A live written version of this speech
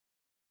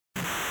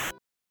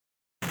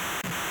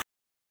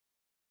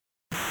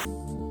G'day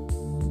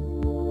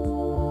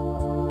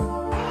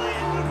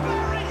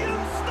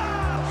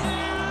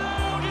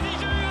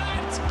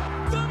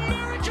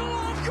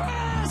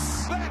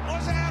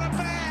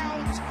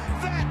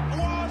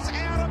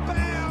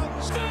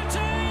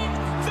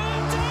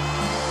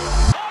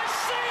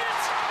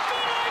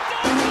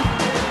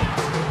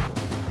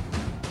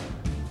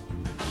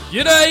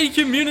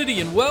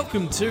community and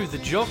welcome to the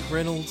Jock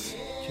Reynolds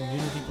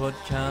Community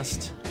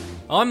Podcast.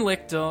 I'm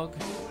Lek Dog.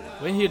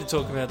 We're here to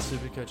talk about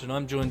Supercoach and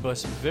I'm joined by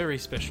some very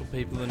special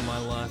people in my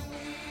life.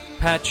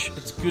 Patch,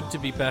 it's good to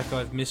be back.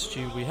 I've missed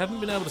you. We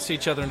haven't been able to see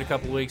each other in a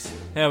couple of weeks.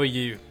 How are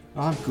you?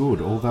 I'm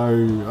good,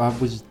 although I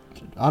was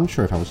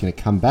unsure if I was going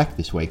to come back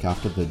this week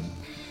after the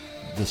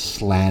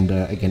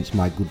slander against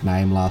my good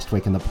name last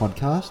week in the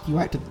podcast.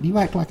 You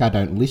act like I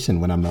don't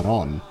listen when I'm not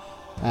on.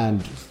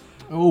 And,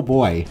 oh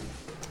boy,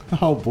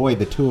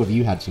 the two of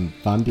you had some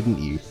fun, didn't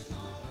you?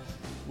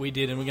 We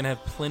did, and we're going to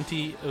have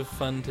plenty of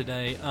fun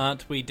today,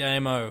 aren't we,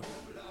 Damo?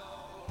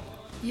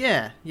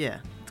 Yeah,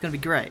 it's going to be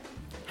great.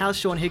 How's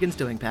Sean Higgins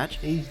doing, Patch?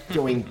 He's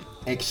doing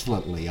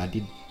excellently. I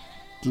did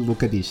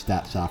look at his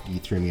stats after you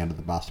threw me under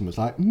the bus and was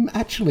like,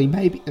 actually,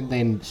 maybe, and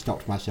then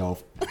stopped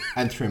myself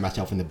and threw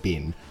myself in the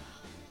bin.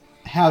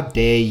 How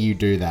dare you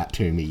do that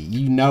to me?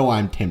 You know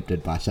I'm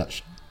tempted by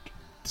such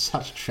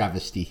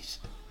travesties.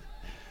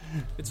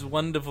 It's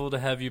wonderful to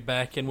have you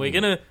back, and we're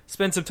going to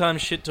spend some time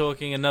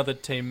shit-talking another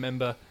team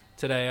member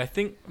today. I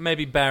think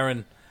maybe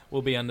Barron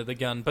will be under the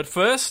gun. But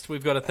first,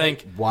 we've got to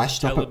thank Why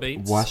stop at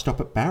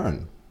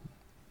Barron?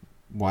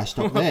 Why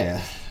stop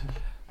there?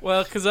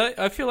 Well, because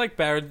I feel like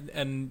Barron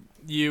and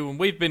you, and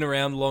we've been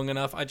around long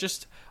enough,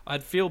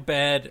 I'd feel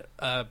bad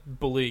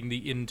bullying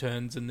the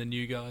interns and the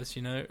new guys,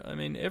 you know? I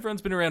mean,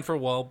 everyone's been around for a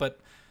while, but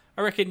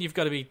I reckon you've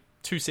got to be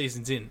 2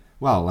 seasons in.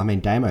 Well, I mean,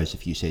 Damo's a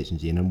few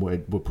seasons in, and we're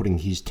putting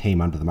his team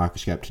under the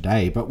microscope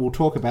today, but we'll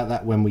talk about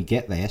that when we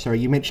get there. So are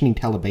you mentioning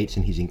Teller Beats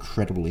and his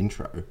incredible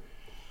intro?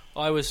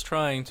 I was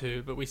trying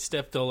to, but we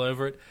stepped all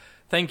over it.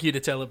 Thank you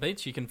to Teller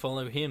Beats. You can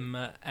follow him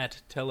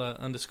at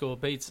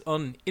Teller_Beats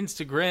on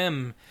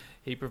Instagram.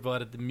 He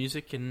provided the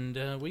music,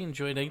 and we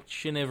enjoyed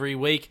each and every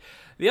week.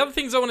 The other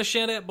things I want to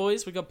shout out,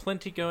 boys, we've got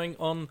plenty going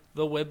on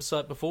the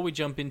website. Before we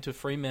jump into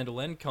Fremantle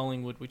and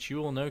Collingwood, which you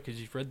all know because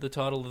you've read the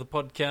title of the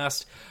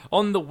podcast,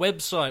 on the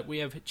website we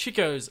have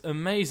Chico's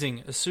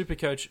amazing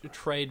Supercoach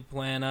trade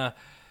planner.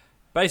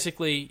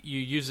 Basically, you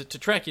use it to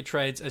track your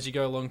trades as you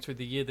go along through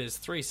the year. There's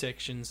 3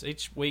 sections.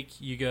 Each week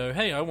you go,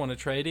 hey, I want to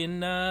trade in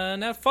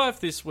Nav5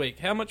 this week.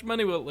 How much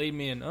money will it leave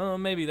me in? Oh,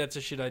 maybe that's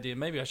a shit idea.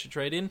 Maybe I should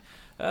trade in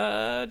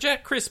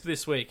Jack Crisp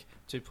this week.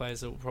 2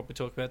 players that we'll probably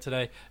talk about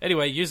today.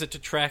 Anyway, use it to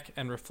track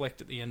and reflect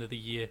at the end of the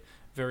year.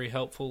 Very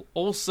helpful.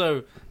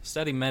 Also,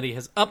 Statty Matty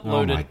has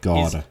uploaded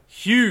his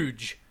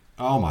huge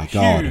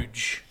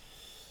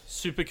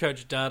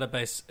Supercoach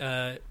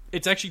database.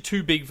 It's actually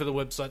too big for the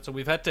website, so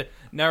we've had to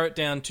narrow it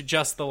down to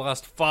just the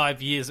last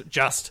 5 years of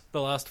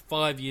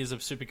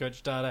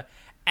Supercoach data,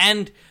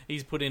 and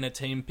he's put in a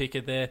team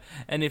picker there.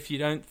 And if you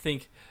don't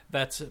think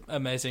that's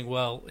amazing,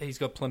 well, he's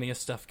got plenty of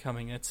stuff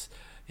coming.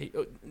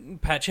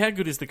 Patch, how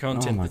good is the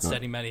content that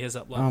Statty Matty has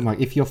uploaded? Oh my!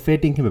 If you're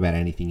feeding him about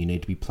anything, you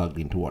need to be plugged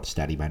into what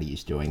Statty Matty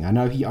is doing. I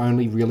know he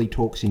only really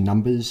talks in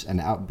numbers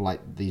and out like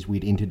these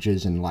weird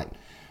integers and like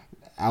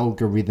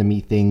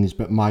algorithmy things,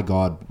 but my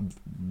God,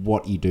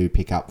 what you do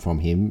pick up from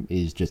him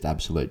is just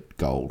absolute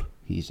gold.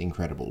 He's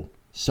incredible.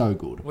 So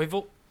good.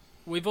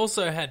 We've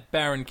also had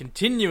Barron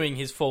continuing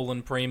his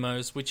fallen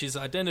primos, which is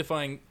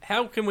identifying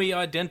how can we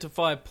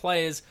identify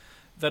players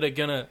that are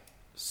going to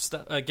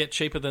get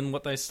cheaper than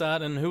what they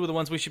start, and who are the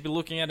ones we should be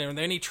looking at, and are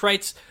there any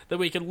traits that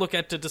we can look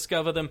at to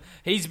discover them.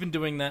 He's been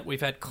doing that. We've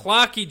had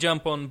Clarkey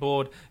jump on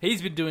board.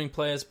 He's been doing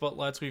player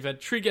spotlights. We've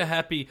had Trigger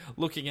Happy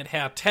looking at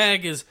how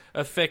taggers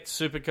affect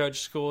Supercoach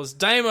scores.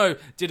 Damo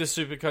did a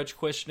Supercoach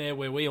questionnaire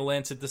where we all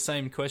answered the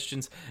same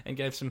questions and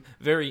gave some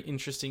very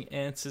interesting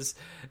answers.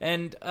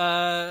 And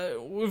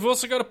we've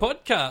also got a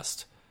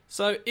podcast.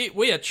 So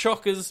we are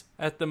chockers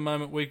at the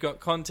moment. We've got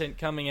content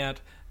coming out,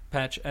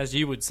 Patch, as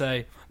you would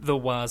say, the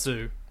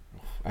wazoo.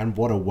 And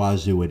what a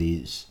wazoo it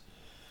is.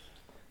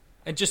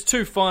 And just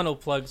 2 final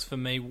plugs for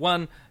me.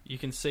 One, you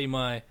can see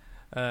my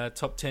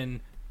top 10,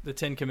 the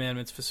 10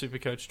 commandments for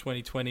Supercoach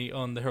 2020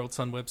 on the Herald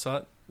Sun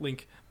website.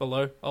 Link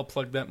below. I'll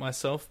plug that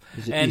myself.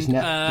 Yes,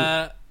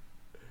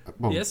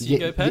 you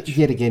go, Patch.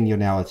 Yet again, you're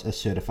now a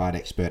certified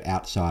expert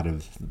outside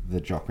of the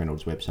Jock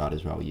Reynolds website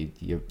as well.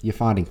 You're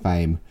finding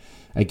fame,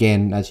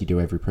 again, as you do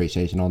every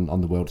pre-season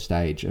on the world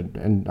stage.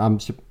 And I'm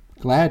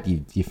glad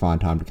you find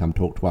time to come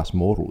talk to us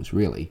mortals,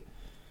 really.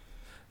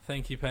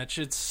 Thank you, Patch.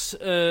 It's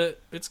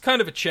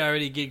kind of a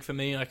charity gig for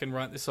me. I can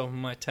write this off on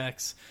my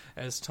tax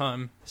as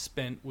time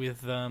spent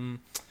with the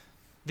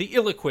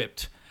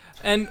ill-equipped.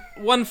 And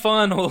one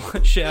final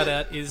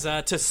shout-out is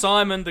to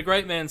Simon, the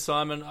great man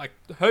Simon. I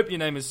hope your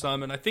name is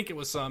Simon. I think it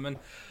was Simon,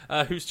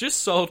 who's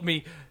just sold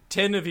me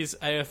 10 of his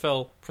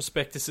AFL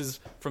prospectuses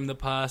from the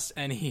past,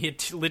 and he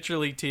had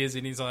literally tears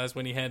in his eyes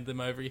when he handed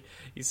them over.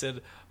 He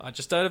said, I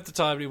just don't have the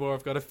time anymore.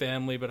 I've got a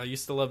family, but I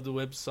used to love the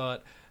website.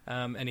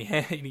 and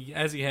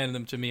as he handed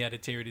them to me, had a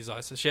tear in his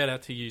eye. So shout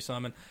out to you,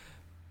 Simon.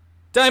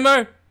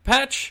 Damo,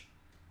 Patch,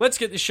 let's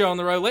get this show on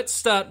the road. Let's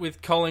start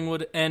with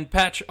Collingwood. And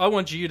Patch, I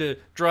want you to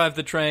drive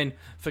the train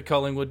for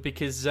Collingwood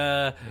because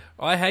I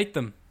hate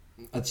them.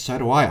 So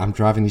do I. I'm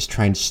driving this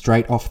train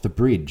straight off the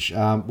bridge.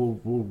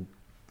 We'll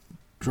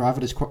drive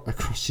it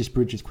across this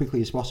bridge as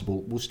quickly as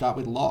possible. We'll start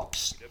with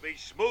locks. To be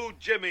Smooth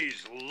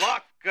Jimmy's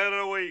Lock of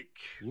the Week.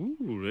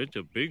 Ooh, that's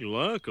a big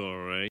lock, all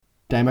right.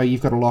 Damo,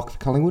 you've got a lock for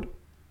Collingwood?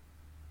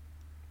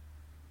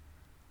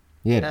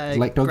 Yeah,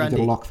 Lake Dog, Grundy. you've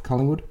got a lock for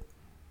Collingwood?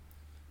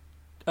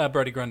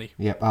 Brodie Grundy.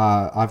 Yep,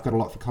 I've got a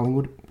lock for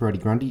Collingwood. Brodie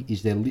Grundy.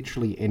 Is there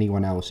literally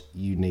anyone else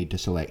you need to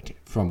select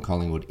from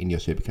Collingwood in your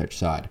Supercoach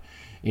side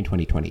in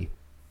 2020?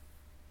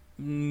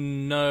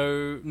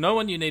 No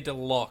one you need to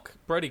lock.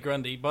 Brodie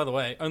Grundy, by the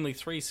way, only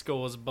 3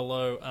 scores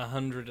below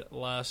 100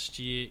 last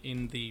year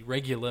in the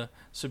regular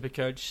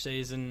Supercoach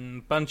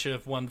season. Bunch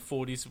of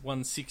 140s,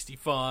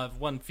 165,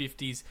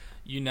 150s,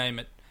 you name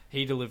it.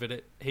 He delivered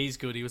it. He's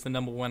good. He was the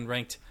number 1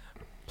 ranked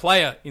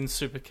player in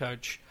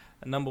Supercoach.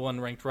 A number 1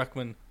 ranked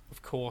ruckman,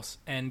 of course.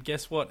 And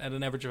guess what? At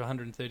an average of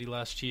 130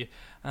 last year.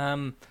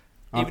 Even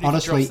if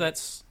honestly, he drops,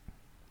 that's...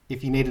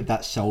 If you needed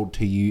that sold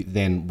to you,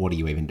 then what are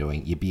you even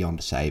doing? You're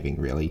beyond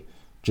saving, really.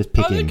 Just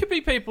pick him. It could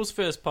be people's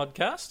first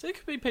podcast. It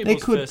could be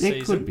people's first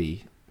season.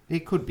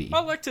 It could be.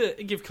 I'd like to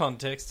give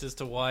context as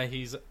to why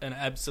he's an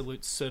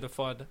absolute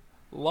certified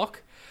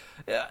lock.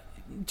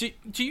 Do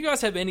you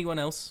guys have anyone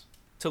else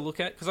to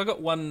look at? Because I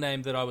got one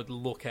name that I would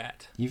look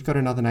at. You've got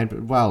another name,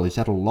 but well, is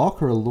that a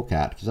lock or a look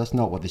at? Because that's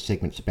not what this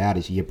segment's about.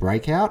 Is he a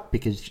breakout?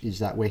 Because is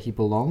that where he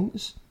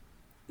belongs?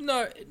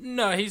 No,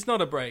 he's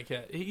not a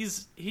breakout.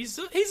 He's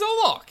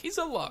a lock. He's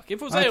a lock. If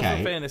it was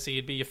AFL Fantasy,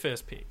 he'd be your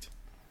first pick.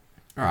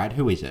 All right,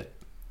 who is it?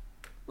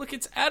 Look,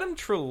 it's Adam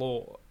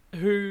Treloar,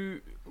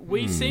 who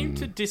we seem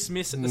to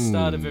dismiss at the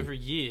start of every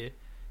year.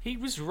 He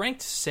was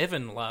ranked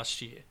 7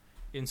 last year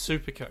in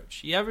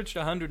Supercoach. He averaged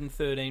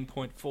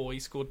 113.4. He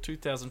scored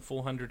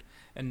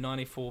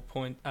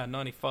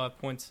 2,495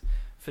 points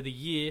for the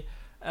year.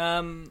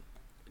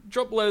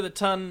 Dropped below the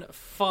ton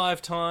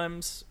 5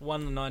 times,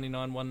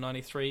 199,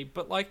 193.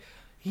 But,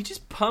 he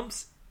just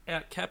pumps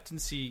out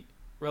captaincy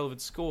relevant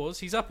scores.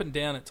 He's up and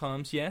down at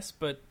times, yes,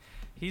 but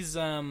his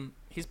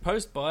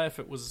post-buy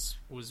effort was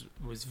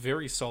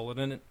very solid,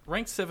 and it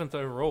ranked 7th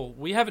overall.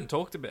 We haven't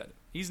talked about it.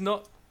 He's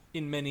not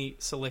in many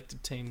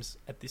selected teams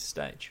at this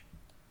stage.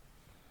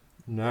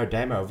 No,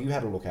 Damo, have you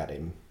had a look at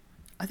him?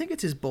 I think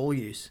it's his ball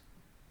use.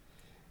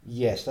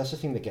 Yes, that's the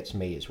thing that gets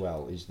me as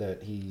well, is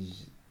that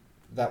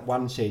that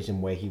one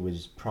season where he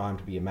was primed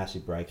to be a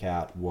massive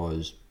breakout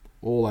was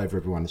all over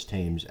everyone's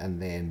teams and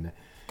then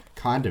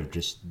kind of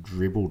just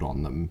dribbled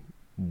on them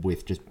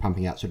with just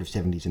pumping out sort of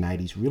 70s and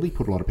 80s. Really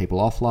put a lot of people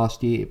off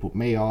last year. It put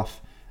me off.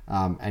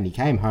 And he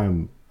came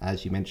home,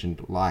 as you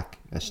mentioned, like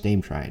a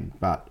steam train.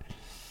 But,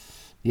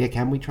 yeah,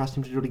 can we trust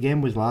him to do it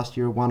again? Was last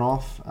year a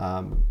one-off?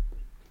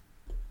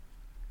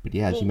 But,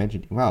 yeah, as you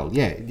mentioned, well,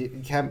 yeah,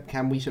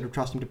 can we sort of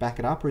trust him to back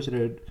it up, or is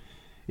it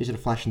a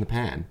flash in the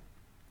pan?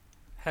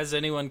 Has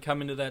anyone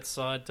come into that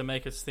side to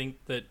make us think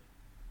that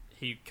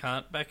he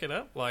can't back it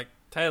up? Like,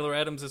 Taylor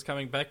Adams is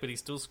coming back, but he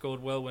still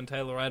scored well when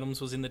Taylor Adams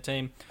was in the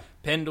team.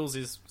 Pendles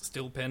is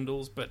still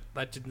Pendles, but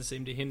that didn't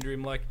seem to hinder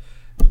him. Like,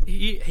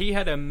 he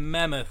had a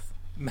mammoth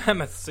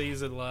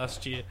season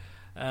last year.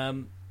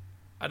 And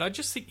I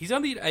just think he's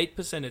only at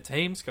 8% of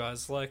teams,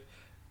 guys. Like,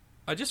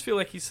 I just feel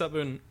like he's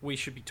someone we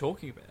should be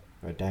talking about.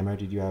 Right, Damo,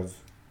 did you have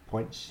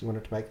points you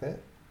wanted to make there?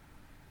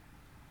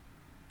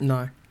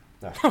 No.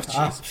 No. Oh,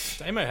 jeez.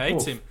 Damo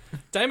hates him.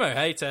 Damo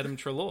hates Adam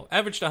Treloar.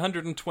 Averaged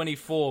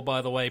 124, by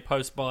the way,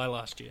 post-bye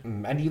last year.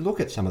 And you look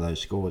at some of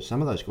those scores.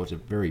 Some of those scores are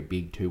very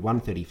big too.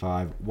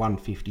 135,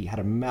 150. Had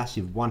a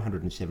massive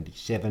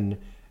 177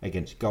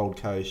 against Gold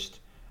Coast.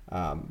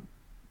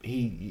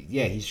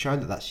 He's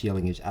shown that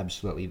ceiling is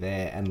absolutely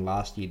there. And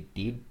last year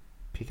did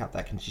pick up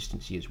that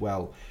consistency as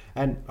well.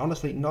 And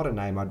honestly, not a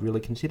name I'd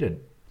really considered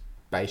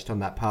based on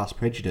that past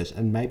prejudice.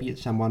 And maybe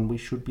it's someone we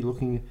should be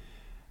looking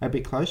a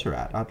bit closer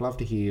at. I'd love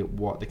to hear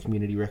what the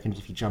community reckons.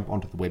 If you jump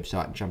onto the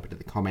website and jump into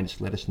the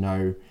comments, let us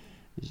know.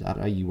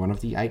 Are you one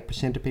of the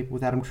 8% of people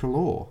with Adam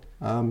Treloar?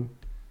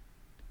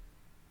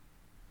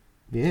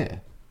 Yeah,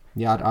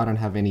 I don't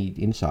have any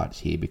insights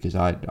here because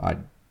I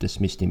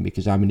dismissed him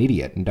because I'm an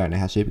idiot and don't know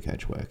how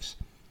Supercoach works.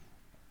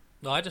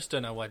 I just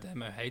don't know why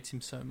Damo hates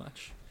him so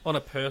much. On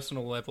a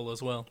personal level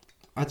as well.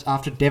 It's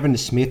after Devon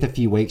Smith a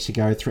few weeks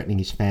ago threatening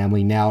his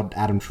family. Now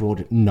Adam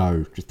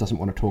Treloar just doesn't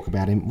want to talk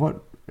about him.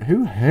 What?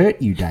 Who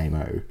hurt you,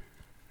 Damo?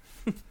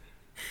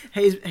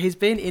 He's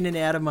been in and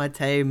out of my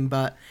team,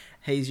 but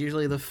he's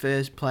usually the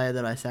first player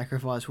that I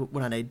sacrifice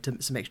when I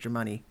need some extra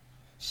money.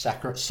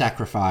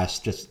 Sacrifice,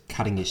 just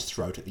cutting his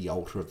throat at the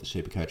altar of the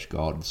Supercoach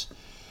gods.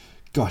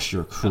 Gosh,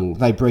 you're cruel.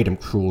 They breed them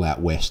cruel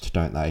out west,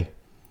 don't they?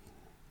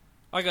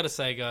 I gotta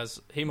say, guys,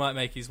 he might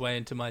make his way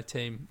into my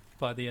team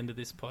by the end of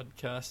this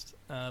podcast.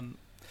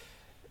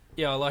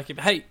 Yeah, I like him.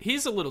 Hey,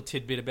 here's a little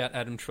tidbit about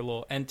Adam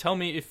Treloar, and tell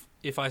me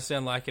if I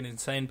sound like an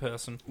insane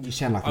person. You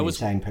sound like an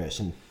insane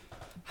person.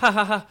 Ha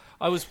ha ha.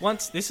 I was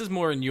once, this is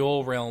more in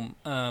your realm,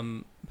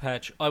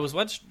 Patch. I was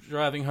once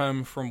driving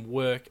home from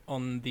work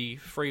on the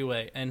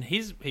freeway, and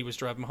he was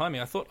driving behind me.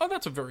 I thought, oh,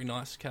 that's a very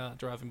nice car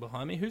driving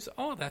behind me.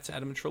 That's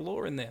Adam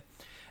Treloar in there.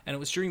 And it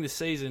was during the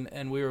season,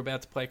 and we were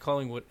about to play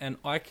Collingwood, and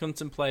I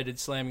contemplated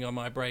slamming on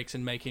my brakes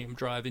and making him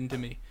drive into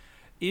me.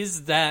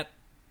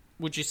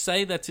 Would you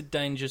say that's a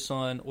danger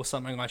sign or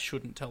something I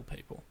shouldn't tell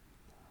people?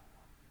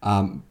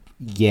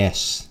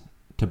 Yes,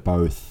 to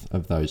both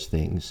of those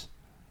things.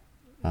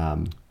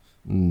 Right.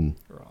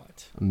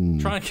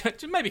 Try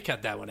and maybe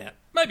cut that one out.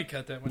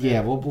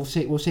 Yeah, well, we'll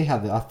see. We'll see how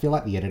I feel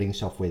like the editing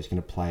software is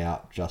going to play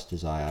out just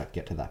as I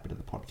get to that bit of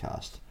the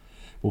podcast.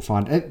 We'll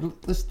find it.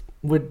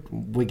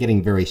 We're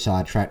getting very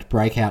sidetracked.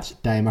 Breakouts,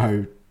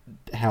 Damo,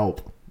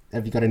 help.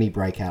 Have you got any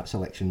breakout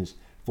selections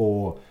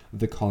for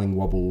the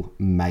Collingwobble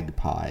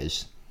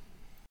Magpies?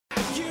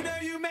 You know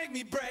you make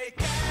me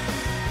break.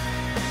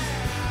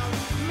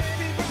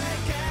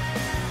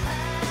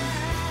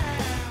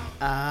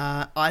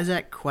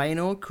 Isaac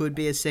Quaynor could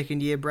be a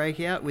second-year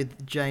breakout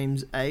with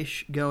James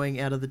Aish going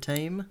out of the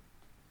team.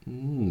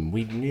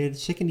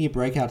 Second-year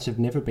breakouts have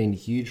never been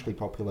hugely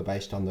popular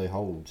based on the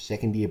whole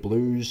second-year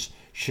blues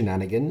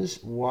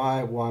shenanigans.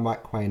 Why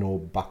might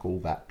Quaynor buckle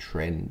that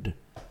trend?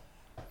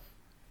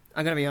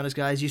 I'm going to be honest,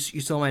 guys.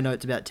 You saw my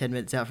notes about 10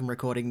 minutes out from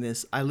recording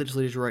this. I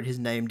literally just wrote his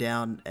name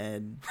down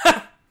and...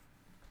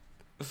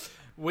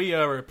 We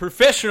are a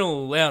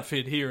professional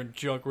outfit here in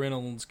Jock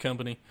Reynolds'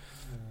 company.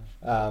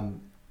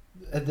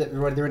 Are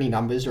there any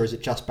numbers, or is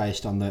it just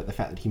based on the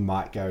fact that he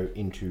might go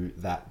into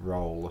that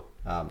role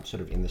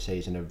sort of in the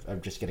season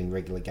of just getting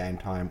regular game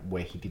time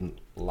where he didn't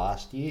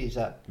last year? Is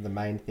that the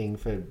main thing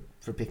for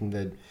picking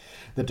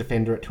the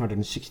defender at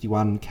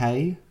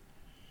 261k?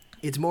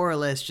 It's more or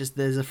less just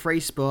there's a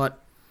free spot.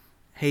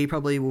 He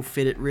probably will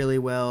fit it really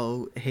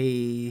well.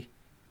 He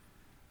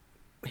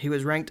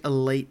was ranked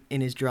elite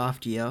in his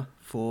draft year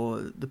for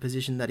the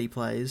position that he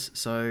plays,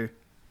 so...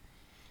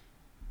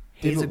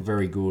 He looked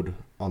very good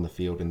on the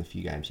field in the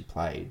few games he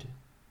played.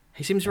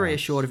 He seems very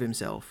assured of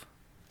himself.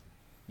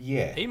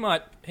 Yeah. He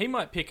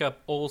might pick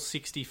up all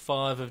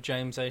 65 of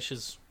James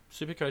Aish's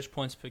Supercoach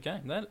points per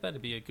game.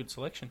 That'd be a good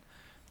selection.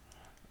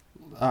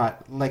 All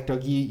right,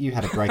 Lecdog, you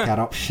had a breakout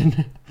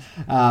option.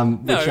 A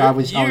breakout I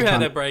was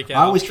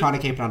option. trying to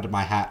keep it under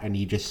my hat, and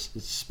you just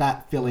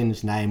spat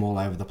Phil-in's name all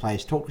over the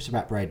place. Talk to us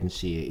about Braden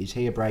Sear. Is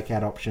he a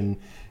breakout option?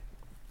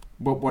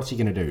 What's he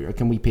going to do? Or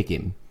can we pick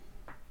him?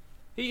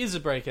 He is a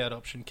breakout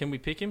option. Can we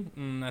pick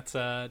him? That's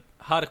a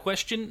harder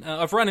question.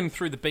 I've run him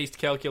through the Beast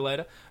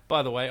Calculator.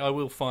 By the way, I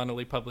will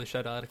finally publish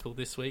that article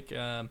this week.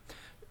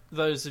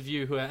 Those of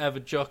you who are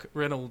avid Jock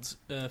Reynolds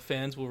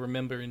fans will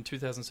remember in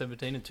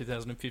 2017 and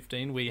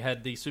 2015 we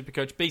had the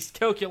Supercoach Beast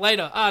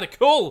Calculator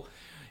article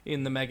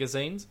in the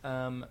magazines.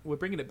 We're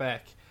bringing it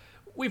back.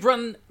 We've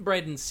run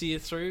Braden Sear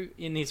through.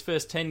 In his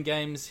first 10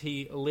 games,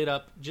 he lit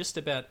up just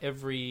about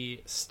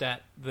every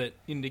stat that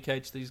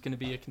indicates that he's going to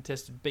be a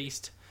contested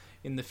beast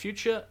in the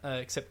future,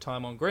 except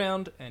time on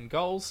ground and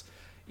goals.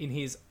 In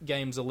his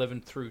games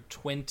 11 through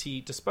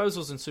 20,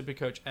 disposals and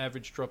Supercoach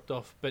average dropped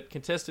off, but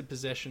contested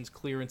possessions,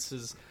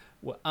 clearances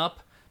were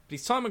up. But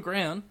his time on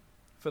ground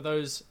for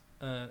those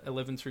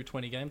 11 through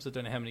 20 games, I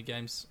don't know how many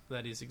games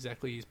that is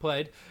exactly he's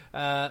played,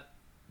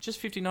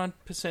 just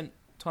 59%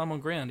 time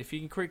on ground. If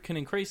you can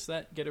increase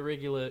that, get a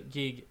regular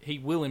gig, he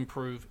will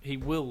improve, he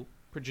will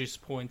produce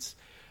points,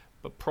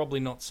 but probably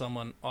not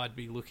someone I'd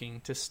be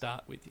looking to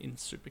start with in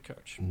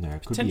Supercoach. No,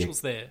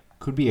 Potential's there.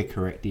 Could be a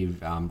corrective,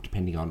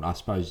 depending on, I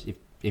suppose,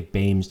 if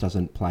Beams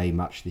doesn't play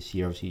much this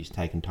year, obviously he's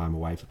taken time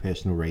away for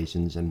personal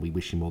reasons, and we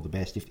wish him all the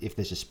best. If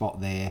there's a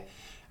spot there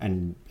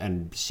and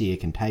Sear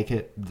can take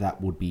it,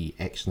 that would be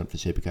excellent for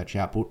Supercoach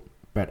output.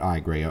 But I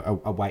agree,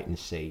 a wait and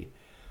see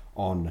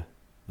on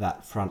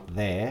that front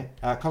there.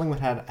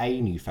 Collingwood had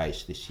a new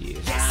face this year.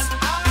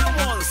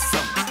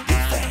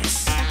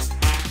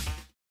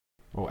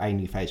 Or a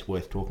new face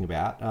worth talking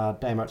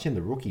about. Damo, it's in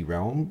the rookie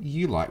realm.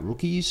 You like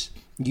rookies.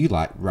 You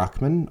like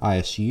Ruckman, I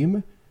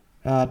assume.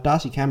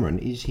 Darcy Cameron,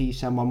 is he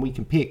someone we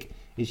can pick?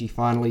 Is he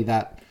finally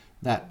that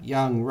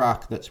young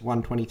ruck that's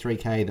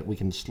 123k that we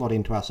can slot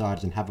into our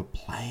sides and have a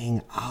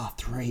playing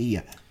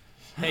R3?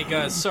 Hey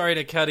guys, sorry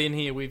to cut in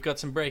here. We've got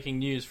some breaking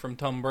news from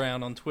Tom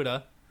Brown on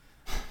Twitter.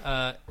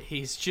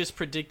 He's just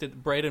predicted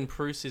that Braden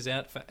Preuss is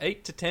out for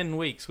 8 to 10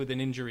 weeks with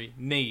an injury.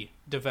 Knee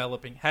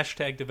developing.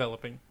 #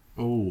 developing.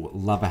 Oh,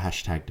 love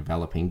a #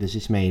 developing. Does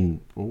this mean...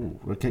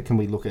 can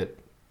we look at...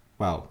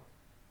 Well,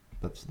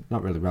 that's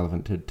not really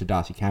relevant to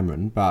Darcy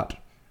Cameron,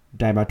 but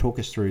Damo, talk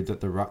us through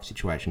the ruck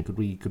situation. Could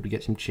we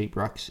get some cheap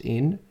rucks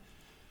in?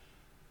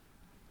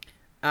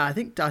 I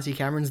think Darcy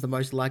Cameron's the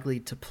most likely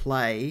to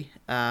play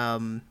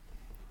out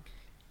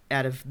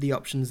of the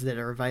options that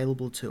are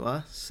available to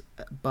us,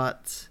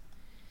 but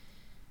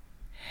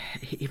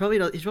he probably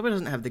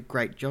doesn't have the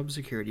great job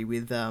security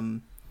with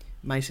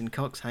Mason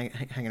Cox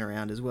hanging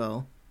around as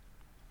well.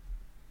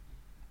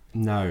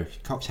 No,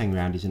 Cox hanging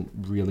around isn't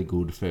really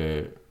good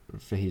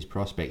for his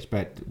prospects.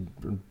 But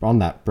on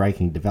that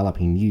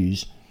developing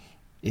news,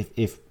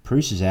 if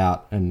Preuss is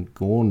out and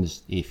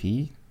Gawn's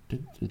iffy,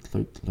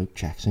 Is Luke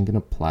Jackson going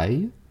to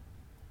play?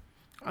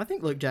 I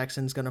think Luke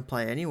Jackson's going to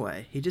play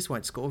anyway. He just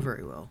won't score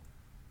very well.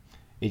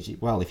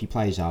 If he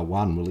plays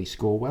R1, will he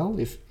score well?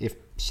 If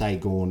say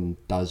Gawn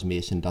does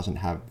miss and doesn't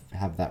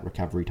have that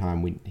recovery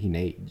time he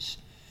needs,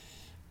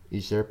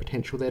 is there a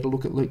potential there to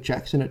look at Luke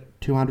Jackson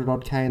at 200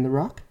 odd K in the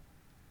ruck?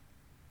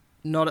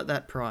 Not at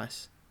that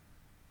price.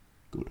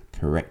 Good,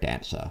 correct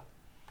answer.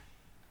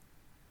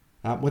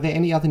 Were there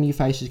any other new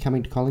faces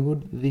coming to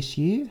Collingwood this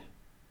year?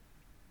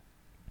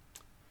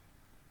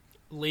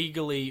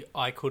 Legally,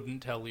 I couldn't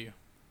tell you.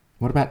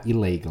 What about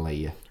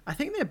illegally? I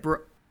think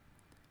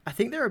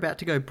they're about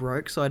to go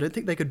broke, so I don't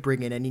think they could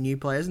bring in any new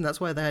players, and that's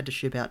why they had to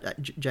ship out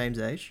James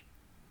H.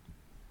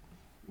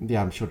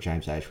 Yeah, I'm sure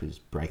James H was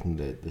breaking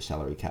the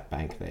salary cap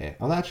bank there.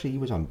 Oh, actually, he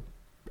was on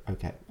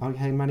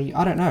okay money.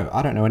 I don't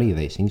know any of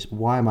these things.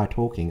 Why am I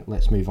talking?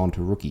 Let's move on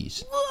to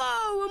rookies.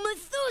 Whoa, a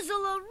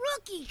Methuselah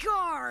rookie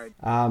card!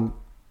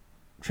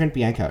 Trent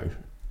Bianco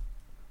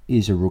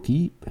is a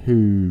rookie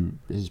who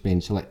has been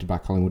selected by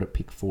Collingwood at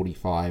pick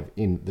 45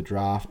 in the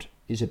draft,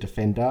 is a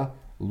defender,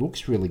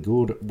 looks really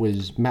good,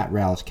 was Matt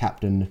Rowell's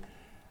captain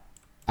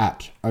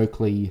at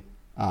Oakley.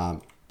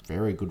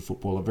 Very good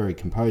footballer, very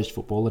composed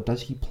footballer.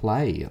 Does he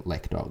play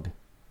Lekdog?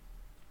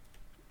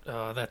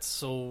 Oh,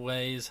 that's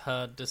always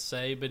hard to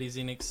say, but he's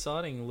an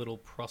exciting little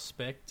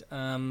prospect.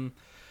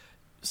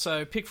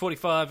 So, pick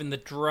 45 in the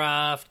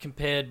draft,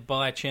 compared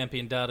by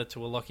champion data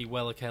to a Lockie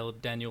Weller,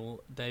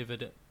 Daniel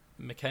David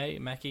Mackay,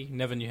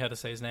 never knew how to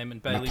say his name,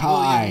 and Bailey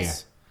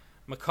Williams.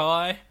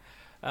 Mackay.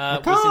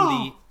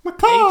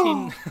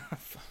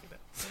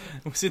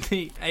 Was in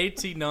the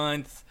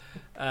 89th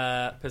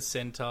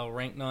percentile,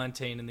 ranked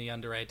 19 in the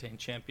under-18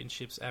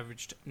 championships,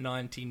 averaged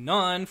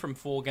 99 from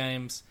 4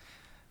 games,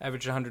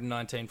 averaged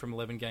 119 from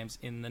 11 games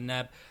in the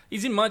NAB.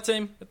 He's in my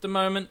team at the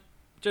moment,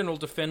 general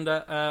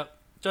defender.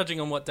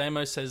 Judging on what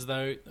Damo says,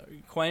 though,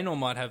 Quaynor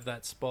might have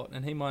that spot,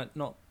 and he might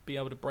not be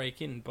able to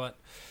break in, but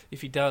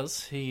if he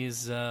does, he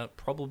is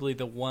probably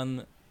the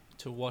one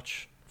to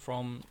watch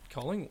from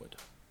Collingwood.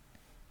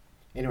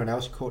 Anyone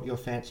else caught your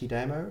fancy,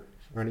 Damo?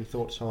 Or any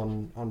thoughts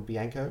on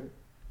Bianco?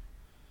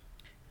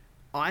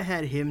 I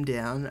had him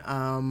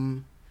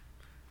down.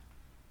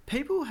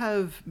 People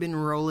have been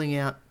rolling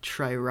out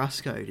Trey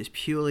Rusco just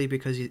purely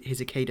because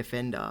he's a key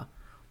defender.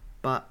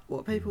 But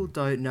what people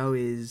don't know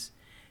is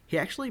he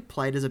actually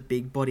played as a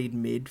big-bodied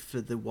mid for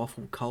the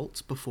Waffle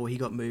Colts before he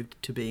got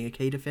moved to being a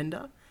key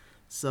defender.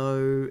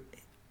 So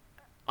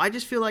I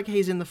just feel like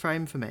he's in the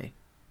frame for me.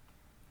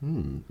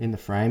 In the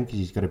frame because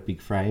he's got a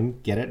big frame.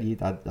 Get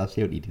it? I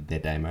see what you did there,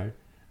 Damo.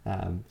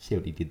 See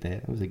what he did there.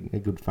 It was a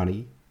good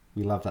funny.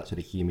 We love that sort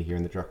of humour here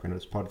in the Jock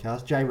Reynolds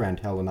podcast. Jay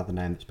Rantel, another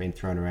name that's been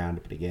thrown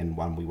around, but again,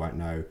 one we won't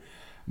know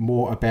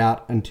more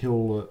about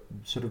until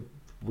sort of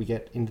we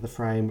get into the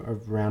frame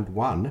of round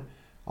 1.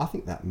 I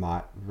think that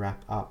might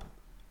wrap up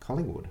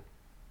Collingwood.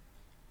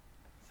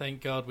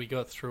 Thank God we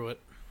got through it.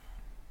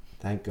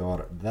 Thank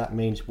God. That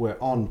means we're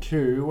on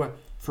to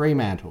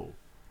Fremantle.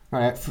 All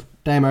right,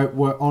 Damo,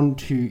 we're on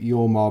to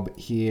your mob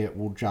here.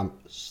 We'll jump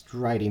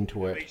straight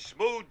into it. The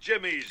Smooth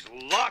Jimmy's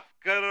Lock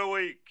of the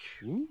Week.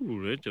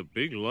 Ooh, that's a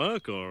big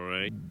lock, all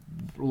right.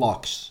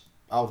 Locks.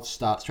 I'll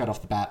start straight off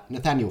the bat.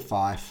 Nathaniel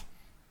Fife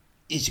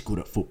is good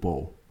at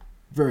football.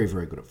 Very,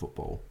 very good at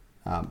football.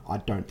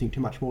 I don't think too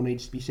much more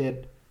needs to be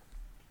said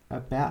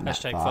about Nat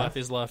Hashtag Fife. Fife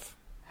is life.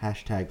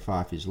 Hashtag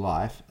Fife is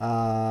life.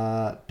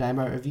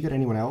 Damo, have you got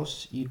anyone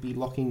else you'd be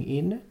locking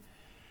in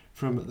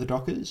from the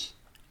Dockers?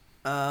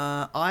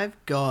 I've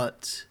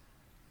got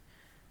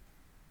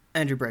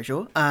Andrew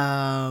Brayshaw,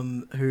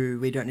 who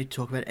we don't need to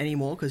talk about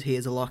anymore because he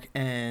is a lock,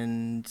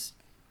 and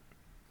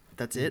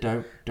that's it.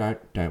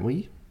 Don't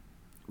we?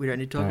 We don't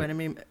need to talk about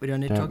him. We don't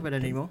need to talk about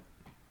it anymore.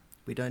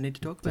 We don't need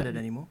to talk about it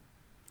anymore.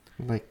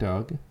 Lake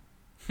Dog.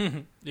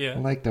 Yeah.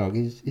 Lake Dog,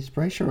 is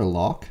Brayshaw a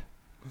lock?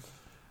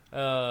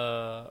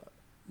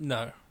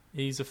 No.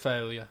 He's a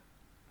failure.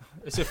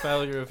 It's a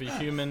failure of a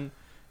human.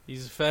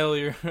 He's a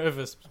failure of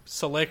a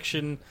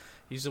selection.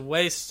 He's a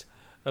waste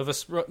of a...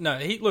 No,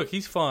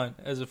 he's fine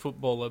as a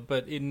footballer,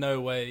 but in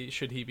no way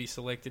should he be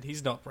selected.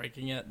 He's not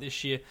breaking out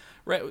this year.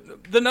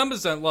 The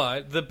numbers don't lie.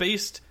 The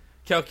Beast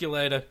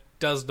calculator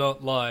does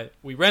not lie.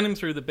 We ran him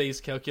through the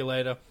Beast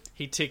calculator.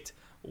 He ticked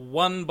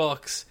one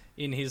box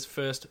in his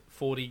first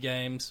 40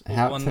 games,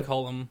 one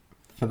column.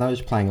 For those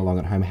playing along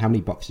at home, how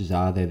many boxes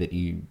are there that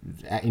you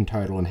in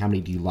total, and how many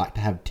do you like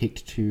to have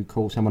ticked to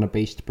call someone a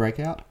Beast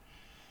breakout?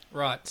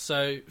 Right,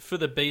 so for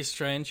the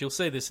Beast range, you'll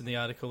see this in the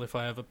article if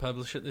I ever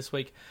publish it this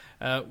week.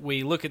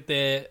 We look at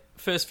their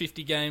first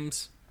 50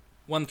 games,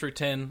 1 through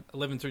 10,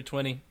 11 through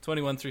 20,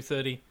 21 through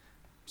 30,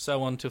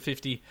 so on to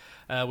 50.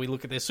 We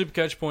look at their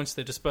Supercoach points,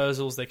 their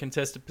disposals, their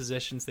contested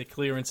possessions, their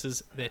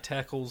clearances, their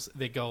tackles,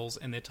 their goals,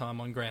 and their time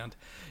on ground.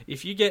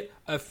 If you get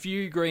a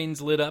few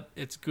greens lit up,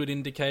 it's a good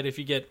indicator. If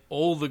you get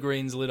all the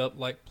greens lit up,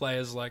 like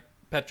players like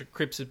Patrick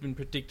Cripps have been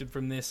predicted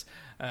from this.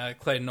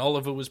 Clayton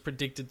Oliver was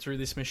predicted through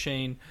this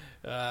machine.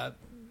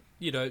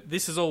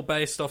 This is all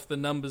based off the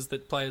numbers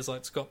that players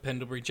like Scott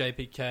Pendlebury,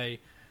 JPK,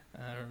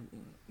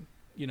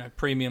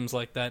 premiums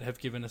like that have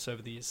given us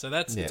over the years. So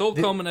it's Yeah. all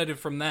culminated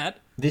from that.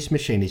 This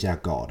machine is our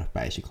god,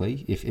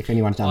 basically. If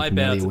anyone's I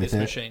bow unfamiliar to with this it,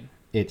 machine.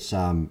 it's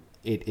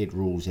it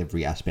rules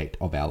every aspect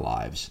of our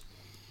lives.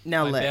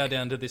 Now, I bow Lek.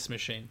 down to this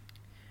machine.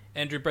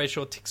 Andrew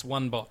Brayshaw ticks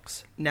one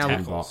box. Now,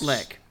 Tackles.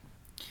 Lek.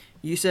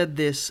 You said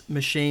this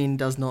machine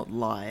does not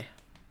lie.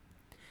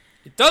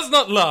 It does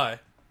not lie.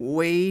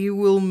 We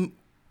will.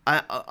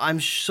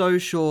 I'm so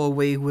sure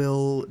we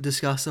will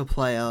discuss a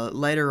player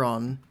later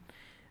on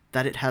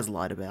that it has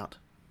lied about.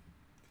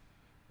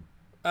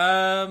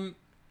 No,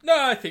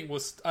 I think we'll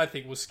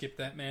skip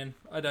that, man.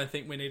 I don't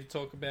think we need to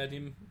talk about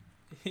him.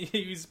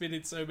 He's been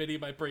in so many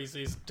of my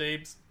preseason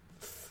teams.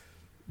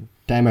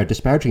 Damo,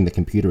 disparaging the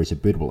computer is a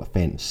bootable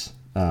offence.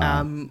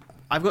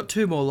 I've got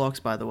 2 more locks,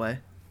 by the way.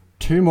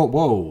 2 more.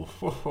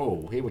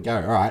 Whoa, here we go.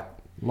 All right,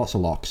 lots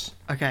of locks.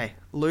 Okay,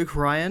 Luke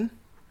Ryan.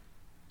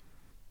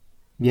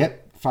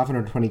 Yep,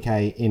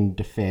 520k in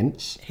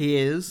defence. He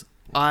is.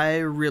 I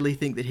really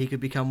think that he could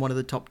become one of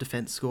the top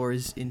defense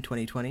scorers in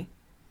 2020.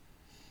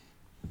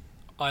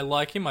 I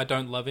like him. I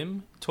don't love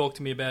him. Talk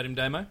to me about him,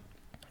 Damo.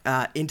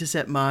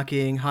 Intercept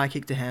marking, high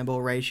kick to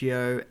handball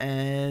ratio,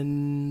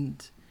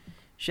 and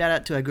shout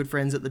out to our good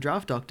friends at the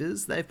Draft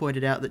Doctors. They've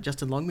pointed out that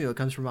Justin Longmuir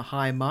comes from a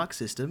high mark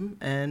system,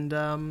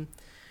 and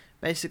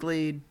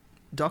basically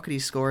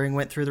Doherty's scoring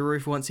went through the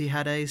roof once he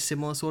had a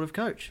similar sort of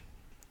coach.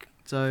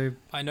 So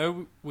I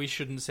know we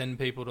shouldn't send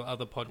people to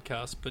other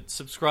podcasts, but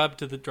subscribe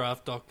to the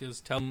Draft Doctors.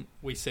 Tell them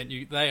we sent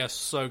you. They are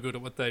so good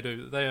at what they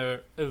do. They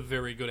are a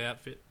very good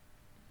outfit.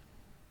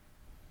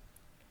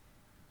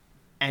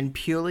 And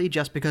purely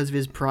just because of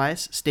his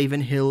price,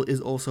 Stephen Hill is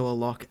also a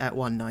lock at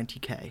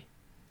 190k.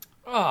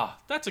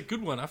 That's a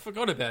good one. I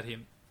forgot about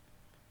him.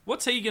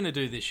 What's he going to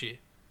do this year?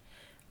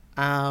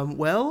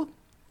 Well,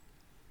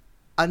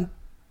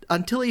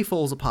 until he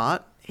falls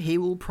apart, he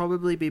will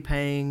probably be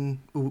playing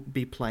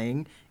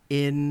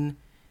in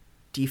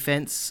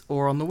defense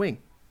or on the wing.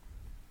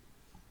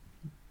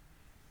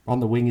 On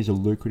the wing is a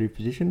lucrative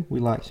position.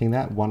 We like seeing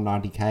that.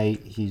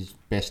 190k, his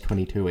best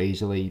 22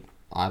 easily.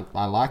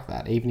 I like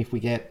that. Even if we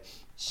get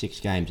 6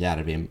 games out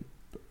of him,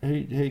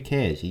 who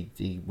cares?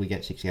 We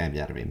get 6 games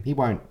out of him. He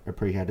won't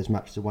appreciate as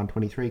much as a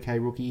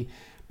 123k rookie,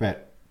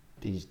 but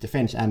he's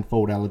defense and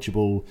forward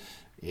eligible.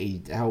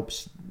 He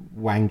helps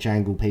wang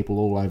jangle people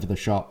all over the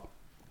shop.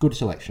 Good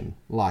selection.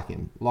 Like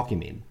him. Lock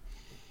him in.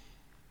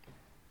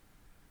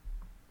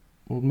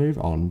 We'll move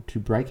on to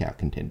breakout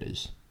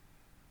contenders.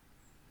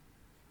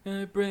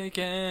 Break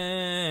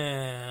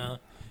out.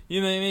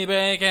 You make me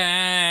break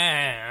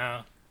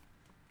out.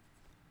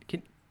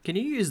 Can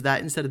you use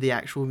that instead of the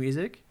actual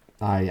music?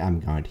 I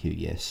am going to,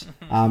 yes.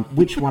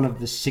 Which one of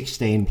the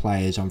 16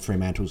 players on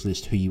Fremantle's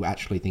list who you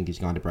actually think is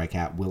going to break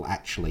out will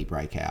actually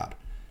break out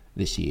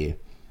this year?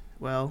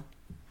 Well,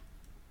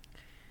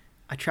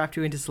 I trapped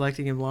you into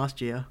selecting him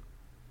last year.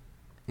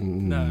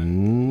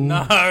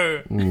 No.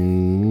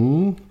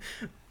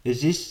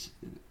 Is this...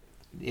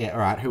 Yeah,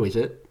 alright, who is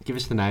it? Give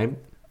us the name.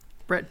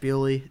 Brett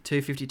Bewley,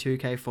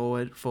 252k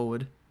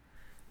forward.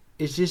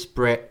 Is this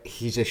Brett,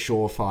 he's a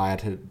surefire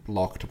to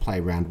lock to play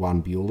round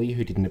 1 Bewley,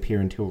 who didn't appear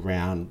until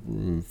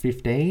round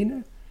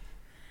 15?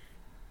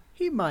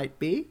 He might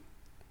be.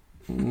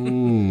 Here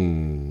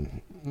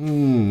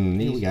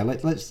we go.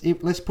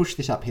 Let's push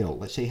this uphill.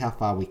 Let's see how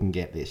far we can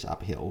get this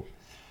uphill.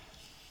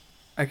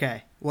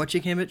 Okay,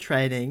 watching him at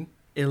training,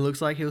 it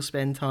looks like he'll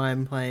spend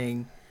time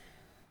playing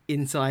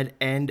inside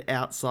and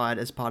outside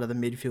as part of the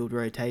midfield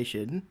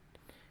rotation.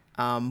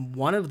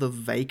 One of the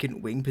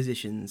vacant wing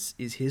positions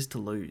is his to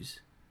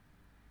lose.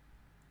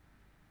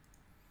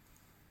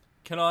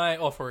 Can I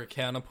offer a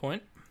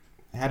counterpoint?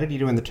 How did he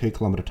do in the 2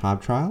 kilometre time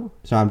trial?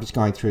 So I'm just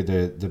going through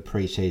the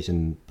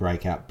pre-season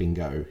breakout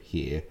bingo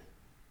here.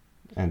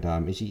 And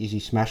is he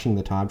smashing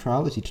the time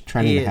trial? Is he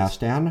training the house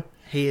down?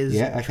 He is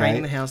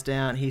training the house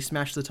down. He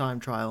smashed the time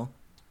trial.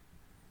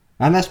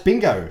 And that's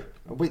bingo.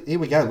 Here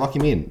we go. Lock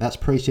him in. That's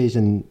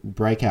pre-season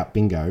breakout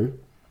bingo.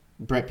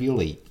 Brett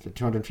Bewley,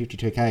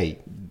 252k.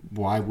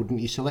 Why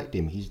wouldn't you select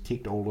him? He's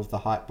ticked all of the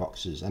hype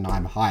boxes, and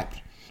I'm hyped.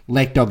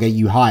 Lek Dog, are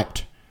you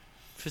hyped?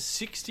 For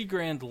 60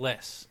 grand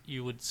less,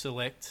 you would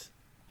select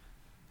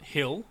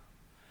Hill.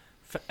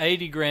 For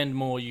 80 grand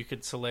more, you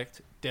could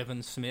select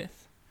Devon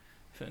Smith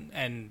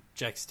and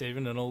Jack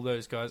Steven and all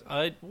those guys.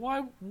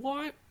 Why?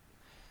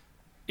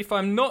 If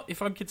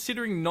I'm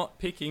considering not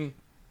picking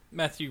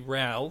Matthew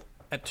Rowell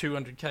at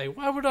 200k,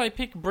 why would I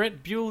pick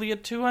Brett Bewley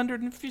at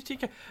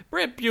 250k?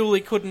 Brett Bewley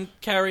couldn't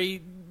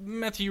carry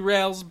Matthew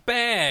Rowell's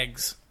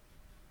bags.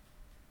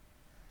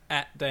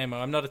 At Damo,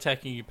 I'm not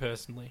attacking you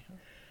personally,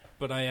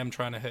 but I am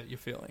trying to hurt your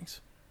feelings.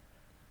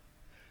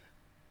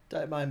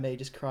 Don't mind me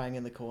just crying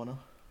in the corner.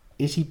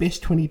 Is he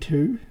best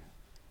 22?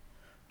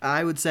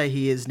 I would say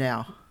he is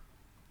now.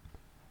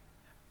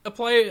 A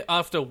player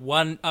after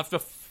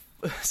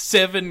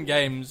 7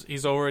 games,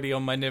 he's already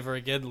on my never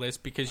again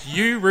list because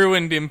you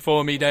ruined him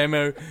for me,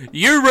 Damo.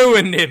 You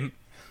ruined him.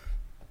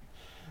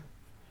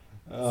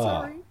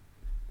 Sorry.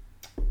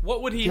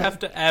 What would he have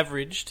to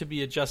average to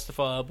be a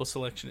justifiable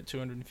selection at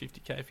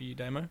 250k for you,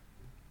 Damo?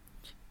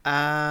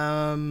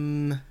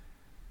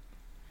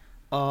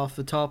 Off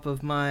the top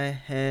of my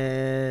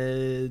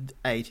head,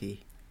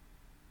 80.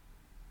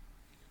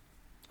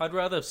 I'd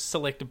rather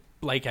select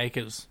Blake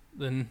Acres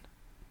than...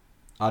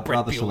 I'd Brett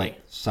rather Bewley.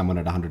 select someone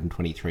at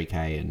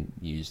 123k and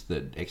use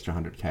the extra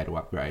 100k to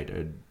upgrade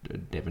a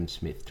Devon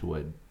Smith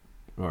to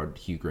or a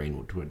Hugh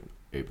Greenwood to an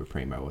Uber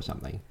Primo or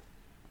something.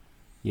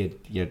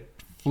 You're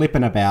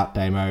flipping about,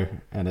 Damo,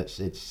 and it's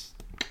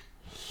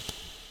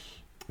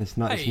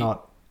not. Hey. It's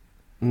not.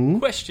 Hmm?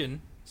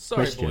 Question.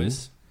 Sorry, Question?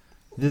 boys.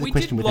 This is a We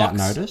question did without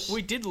locks. notice.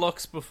 We did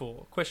locks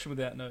before. Question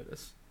without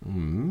notice.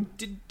 Hmm.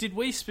 Did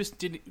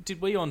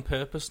we on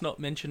purpose not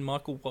mention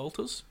Michael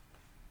Walters?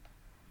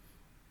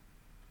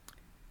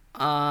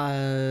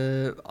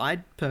 I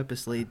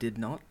purposely did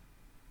not.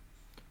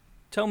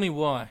 Tell me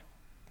why.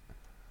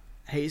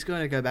 He's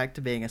going to go back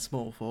to being a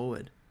small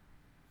forward.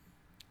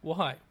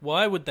 Why?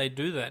 Why would they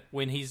do that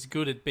when he's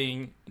good at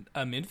being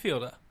a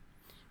midfielder?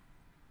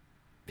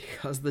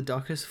 Because the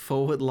Dockers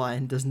forward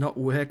line does not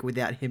work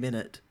without him in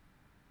it.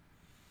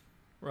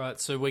 Right,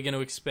 so we're going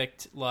to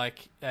expect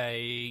like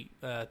a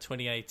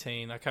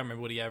 2018, I can't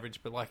remember what he averaged,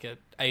 but like a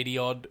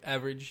 80-odd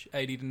average,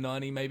 80 to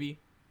 90 maybe?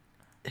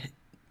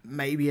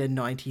 Maybe a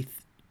 90,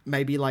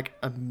 maybe like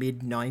a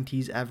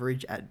mid-90s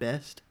average at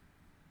best.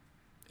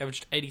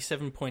 Averaged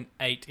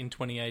 87.8 in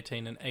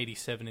 2018 and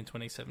 87 in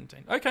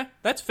 2017. Okay,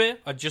 that's fair.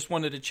 I just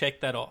wanted to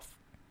check that off.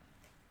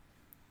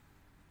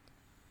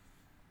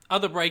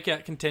 Other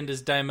breakout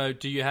contenders, Damo,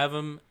 do you have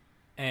them?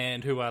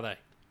 And who are they?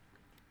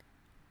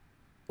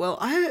 Well,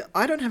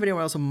 I don't have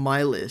anyone else on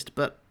my list,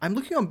 but I'm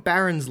looking on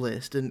Barron's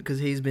list, and because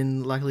he's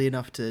been lucky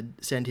enough to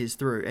send his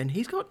through, and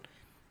he's got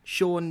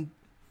Sean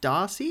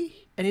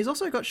Darcy, and he's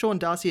also got Sean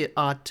Darcy at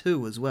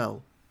R2 as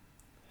well.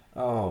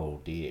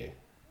 Oh dear.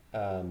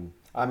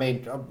 I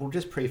mean, we'll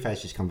just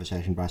preface this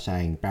conversation by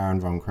saying Baron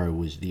Von Crow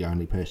was the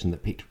only person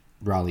that picked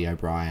Riley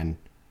O'Brien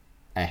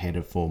ahead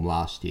of form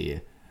last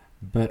year.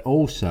 But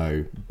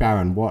also,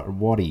 Baron,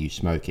 what are you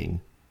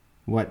smoking?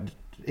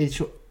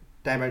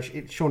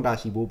 Sean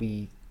Darcy will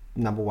be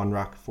number one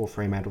ruck for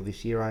Fremantle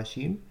this year, I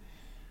assume?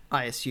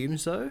 I assume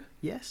so,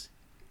 yes.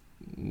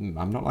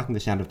 I'm not liking the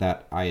sound of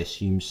that, I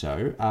assume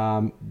so.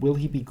 Will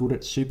he be good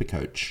at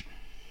Supercoach?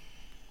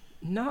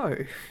 No.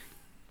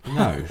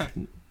 No.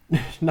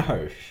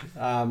 No.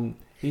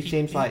 He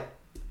seems like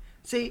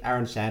See,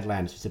 Aaron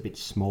Sandland's just a bit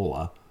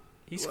smaller.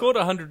 He scored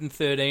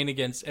 113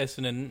 against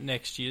Essendon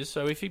next year,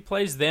 so if he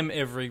plays them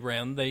every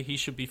round, he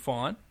should be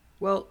fine.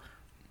 well,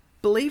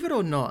 believe it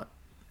or not,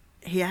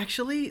 he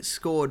actually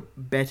scored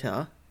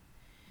better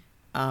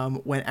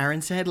when Aaron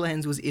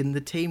Sandlands was in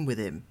the team with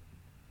him.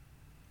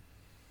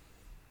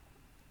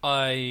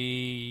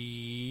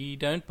 I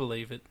don't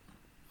believe it.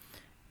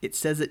 It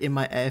says it in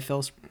my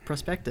AFL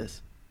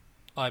prospectus.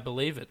 I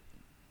believe it.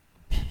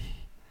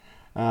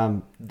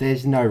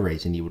 There's no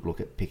reason you would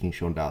look at picking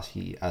Sean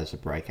Darcy as a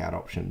breakout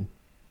option,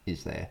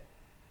 is there?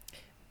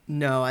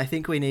 No, I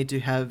think we need to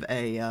have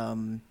a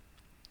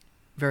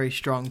very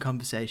strong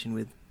conversation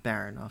with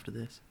Barron after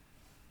this.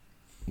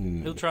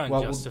 He'll try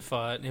and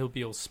justify it, and he'll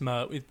be all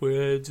smart with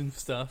words and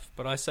stuff,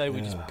 but I say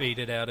we just beat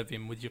it out of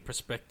him with your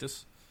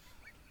prospectus.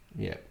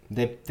 Yeah,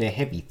 they're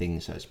heavy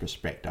things, those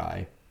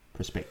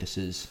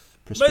prospectuses.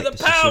 May the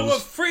power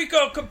of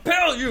Freako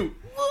compel you!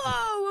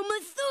 Whoa, a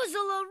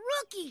Methuselah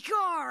rookie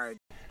card!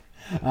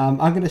 I'm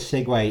going to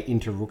segue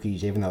into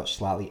rookies, even though it's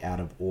slightly out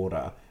of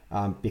order,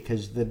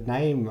 because the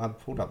name, I've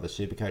pulled up the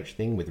Supercoach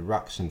thing with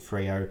Rux and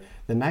Freo,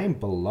 the name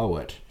below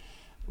it,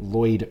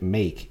 Lloyd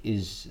Meek,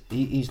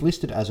 he's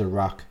listed as a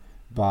ruck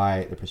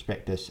by the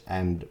prospectus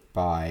and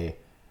by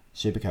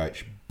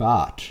Supercoach,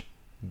 but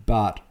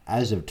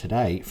as of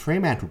today,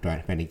 Fremantle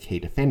don't have any key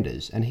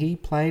defenders, and he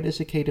played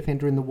as a key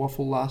defender in the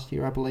Waffle last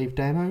year, I believe,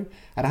 Damo.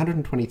 At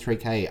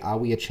 123k, are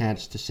we a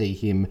chance to see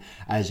him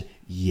as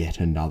yet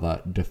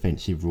another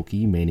defensive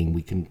rookie, meaning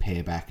we can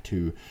pair back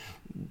to,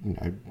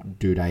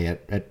 Dude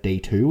at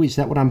D2? Is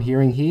that what I'm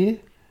hearing here?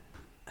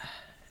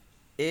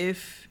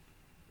 If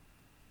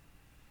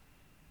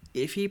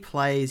he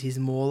plays, he's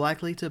more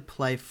likely to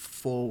play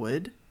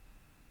forward,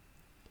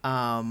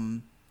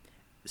 sending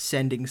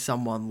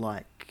someone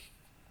like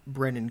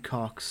Brennan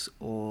Cox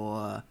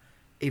or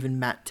even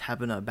Matt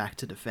Taberner back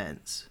to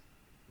defence.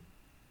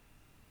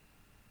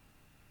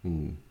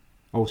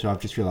 Also, I've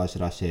just realised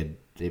that I said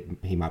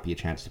he might be a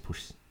chance to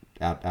push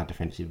our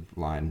defensive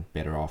line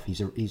better off.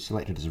 He's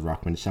selected as a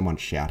ruckman. Someone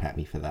shout at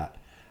me for that.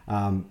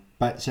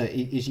 But so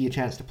is he a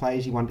chance to play?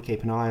 Is he one to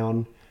keep an eye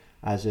on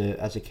as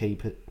a key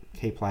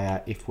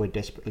player if we're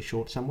desperately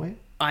short somewhere?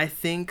 I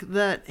think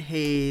that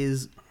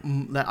he's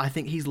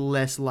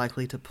less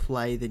likely to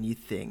play than you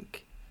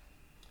think.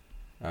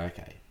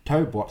 Okay.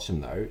 Tobe Watson,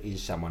 though,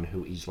 is someone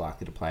who is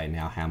likely to play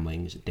now.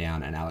 Hamling's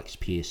down and Alex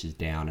Pearce is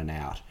down and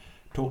out.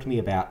 Talk to me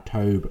about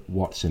Tobe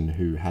Watson,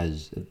 who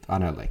has... I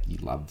know, like, you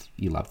love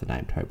the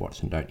name Tobe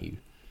Watson, don't you?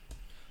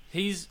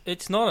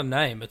 It's not a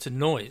name, it's a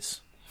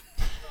noise.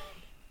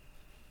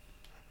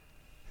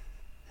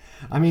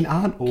 I mean,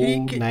 aren't all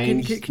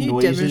names Can you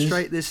noises?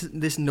 demonstrate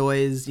this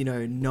noise,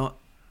 not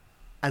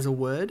as a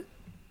word?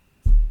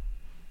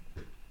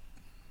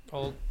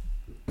 I'll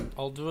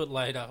I'll do it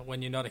later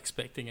when you're not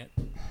expecting it.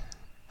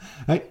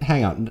 Hey,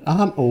 hang on.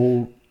 Aren't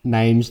all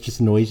names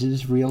just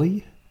noises,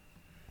 really?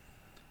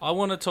 I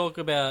want to talk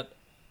about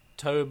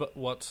Tobe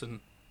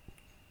Watson.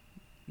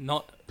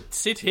 Not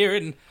sit here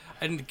and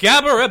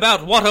gabber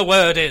about what a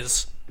word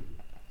is.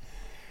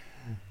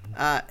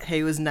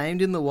 He was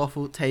named in the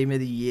Waffle Team of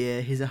the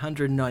Year. He's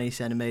 190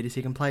 centimetres.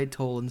 He can play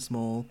tall and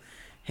small.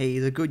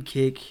 He's a good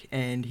kick,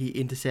 and he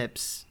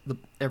intercepts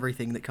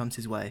everything that comes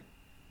his way.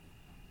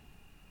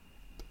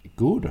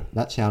 Good.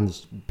 That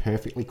sounds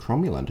perfectly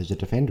cromulent as a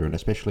defender, and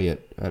especially at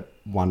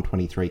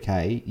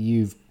 123k.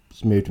 You've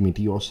moved him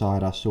into your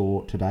side, I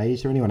saw today.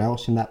 Is there anyone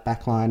else in that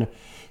backline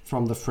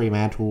from the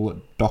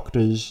Fremantle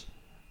Doctors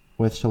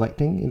worth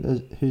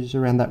selecting who's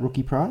around that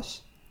rookie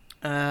price?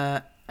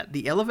 At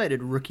the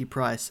elevated rookie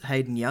price,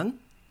 Hayden Young.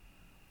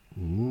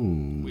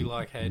 We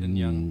like Hayden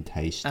Young.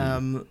 Tasty.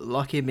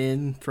 Lock him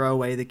in, throw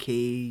away the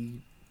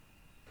key.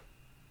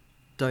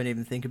 Don't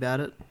even think about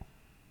it.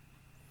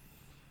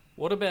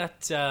 What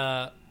about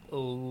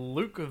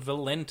Luke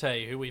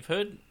Valente, who we've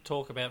heard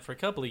talk about for a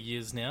couple of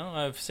years now?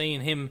 I've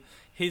seen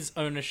his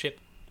ownership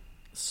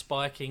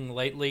spiking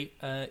lately.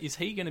 Is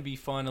he going to be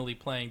finally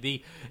playing?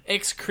 The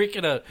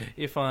ex-cricketer,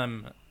 if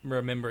I'm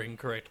remembering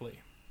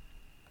correctly.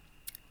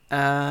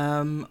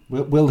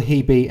 Will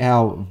he be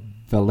our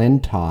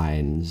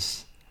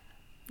Valentines?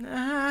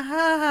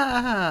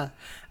 I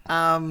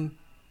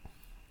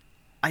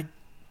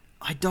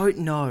don't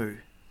know.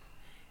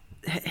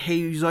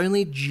 He's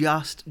only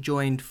just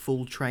joined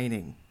full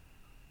training.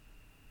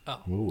 Oh,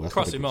 Ooh, that's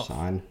cross not a him good off.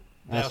 sign.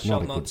 Thou That's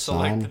shalt not a not good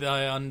select sign.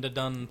 thy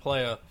underdone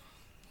player.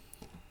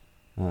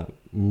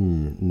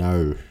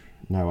 No,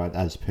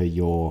 as per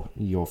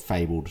your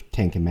fabled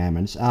Ten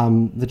Commandments.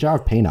 The jar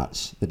of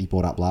peanuts that he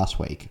brought up last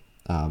week.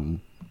 Do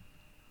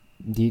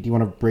you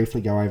want to briefly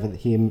go over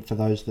him for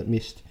those that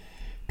missed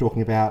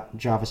talking about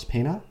Jarvis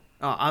Peanut?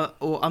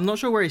 I'm not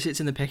sure where he sits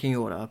in the pecking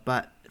order,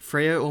 but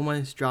Freo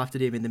almost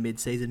drafted him in the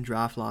mid-season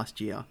draft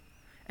last year,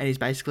 and he's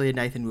basically a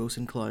Nathan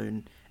Wilson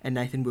clone, and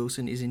Nathan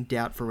Wilson is in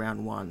doubt for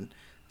round 1.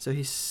 So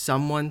he's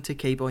someone to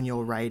keep on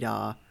your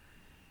radar,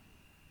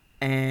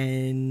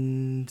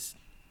 and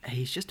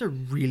he's just a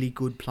really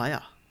good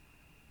player.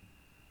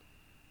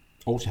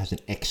 Also has an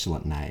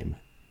excellent name.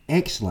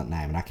 Excellent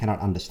name, and I cannot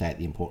understate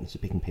the importance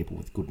of picking people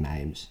with good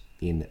names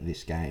in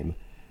this game.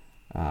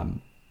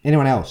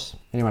 Anyone else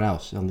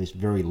on this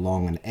very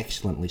long and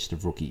excellent list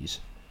of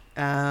rookies?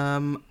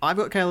 I've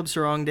got Caleb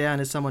Sarong down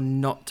as someone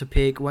not to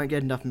pick. Won't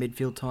get enough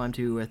midfield time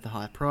to be worth the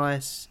high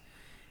price.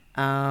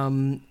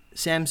 Sam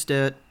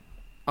Sturt,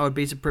 I would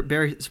be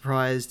very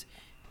surprised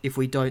if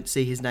we don't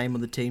see his name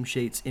on the team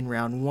sheets in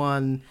round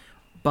 1.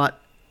 But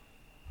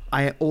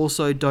I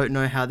also don't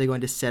know how they're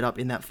going to set up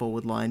in that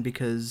forward line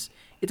because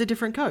it's a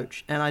different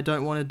coach. And I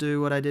don't want to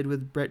do what I did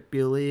with Brett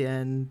Bewley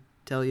and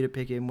tell you to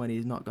pick him when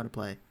he's not going to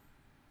play.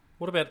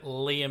 What about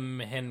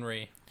Liam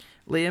Henry?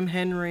 Liam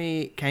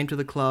Henry came to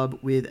the club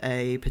with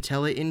a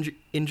patella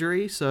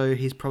injury, so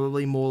he's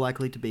probably more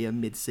likely to be a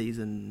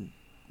mid-season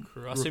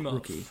Cross him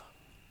rookie. off.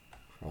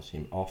 Cross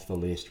him off the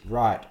list.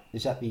 Right,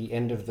 is that the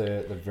end of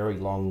the very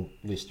long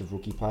list of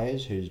rookie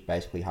players, who's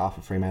basically half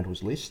of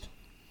Fremantle's list?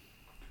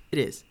 It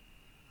is.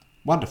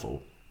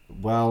 Wonderful.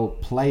 Well,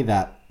 play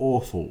that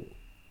awful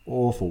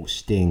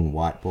sting,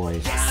 white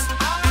boys.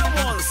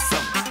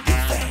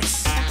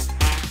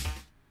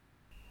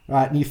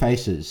 Right, new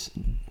faces.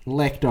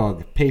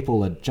 Lekdog,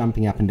 people are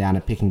jumping up and down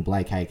and picking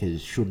Blake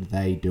Acres. Should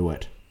they do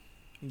it?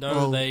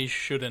 No, they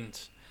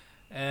shouldn't.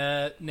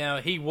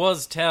 Now, he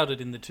was touted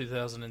in the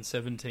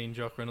 2017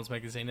 Jock Reynolds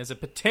magazine as a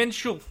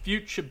potential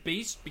future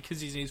beast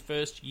because he's in his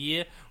first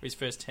year, or his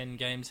first 10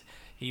 games,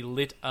 he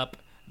lit up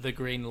the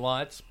green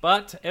lights.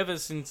 But ever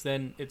since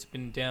then, it's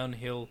been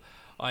downhill.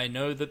 I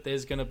know that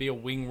there's going to be a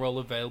wing role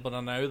available,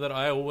 and I know that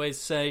I always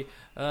say,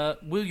 does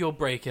your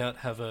breakout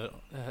have a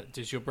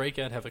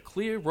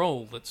clear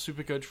role that's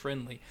Supercoach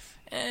friendly?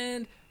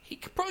 And he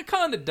probably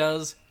kind of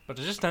does, but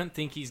I just don't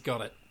think he's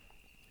got it.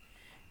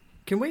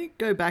 Can we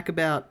go back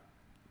about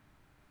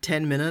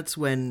 10 minutes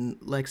when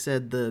Lex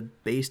said the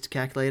beast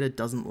calculator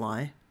doesn't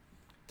lie?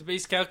 The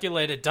beast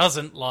calculator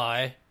doesn't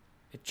lie.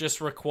 It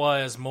just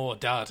requires more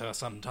data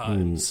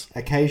sometimes.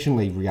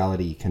 Occasionally,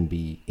 reality can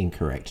be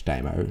incorrect,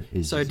 Damo,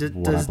 is what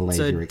I believe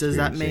you're experiencing. Does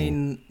that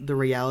mean the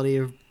reality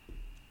of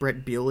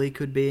Brett Bewley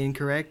could be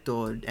incorrect,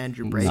 or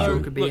Andrew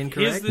Brayshaw could be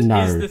incorrect?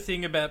 Here's the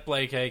thing about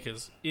Blake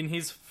Acres. In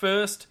his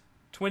first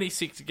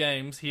 26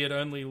 games, he had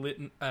only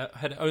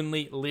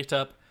lit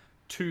up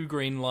 2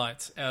 green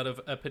lights out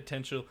of a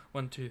potential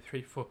 1, 2,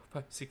 3, 4,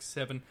 5, 6,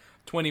 7,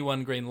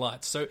 21 green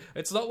lights. So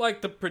it's not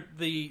like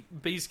the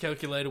Beast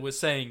calculator was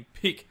saying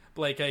pick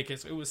Blake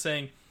Acres. It was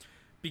saying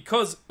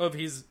because of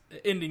his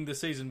ending the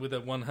season with a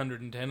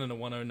 110 and a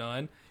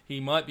 109, he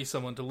might be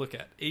someone to look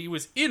at. He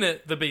was in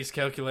the Beast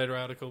calculator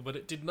article, but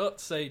it did not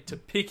say to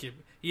pick him.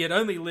 He had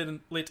only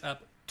lit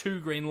up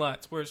 2 green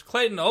lights, whereas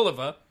Clayton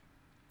Oliver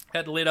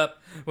had lit up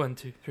 1,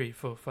 2, 3,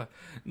 4, 5,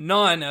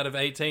 9 out of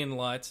 18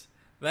 lights.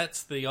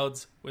 That's the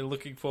odds we're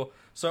looking for.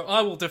 So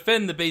I will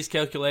defend the Beast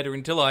calculator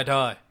until I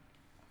die.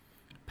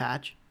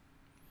 Patch?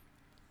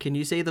 Can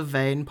you see the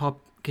vein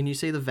pop? Can you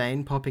see the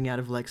vein popping out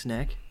of Lex's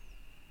neck?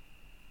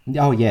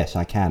 Oh, yes,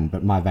 I can,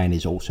 but my vein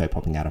is also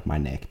popping out of my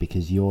neck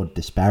because you're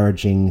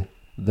disparaging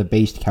the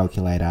Beast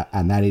Calculator,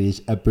 and that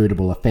is a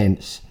bootable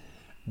offence.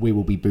 We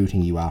will be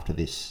booting you after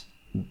this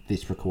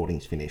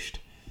recording's finished.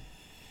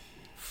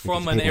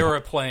 From an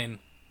aeroplane.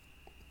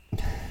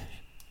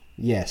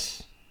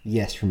 Yes,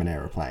 from an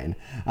aeroplane.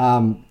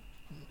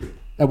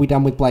 Are we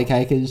done with Blake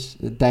Acres?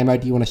 Damo,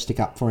 do you want to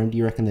stick up for him? Do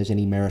you reckon there's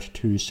any merit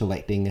to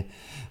selecting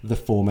the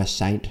former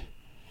Saint?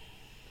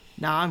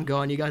 Nah, I'm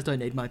gone. You guys don't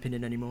need my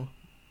opinion anymore.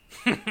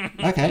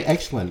 Okay,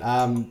 excellent.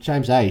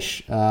 James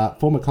Aish,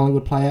 former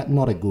Collingwood player,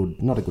 not a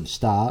good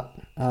start.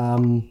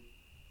 And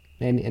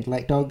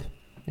Lake Dog,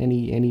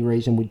 any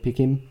reason we'd pick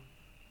him?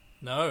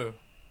 No.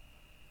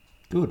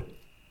 Good.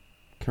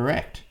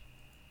 Correct.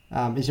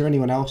 Is there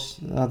anyone else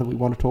that we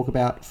want to talk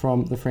about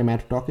from the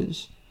Fremantle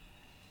Dockers?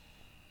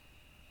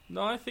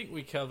 No, I think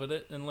we covered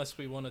it, unless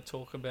we want to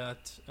talk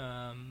about...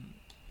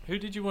 who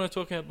did you want to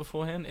talk about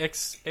beforehand?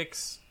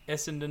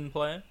 Ex-Essendon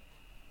player?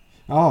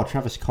 Oh,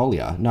 Travis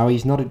Collier. No,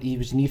 he's not. He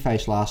was a new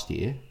face last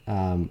year.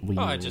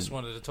 I just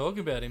wanted to talk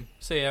about him.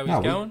 See how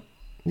he's going.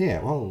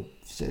 Yeah, well,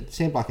 it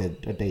seemed like a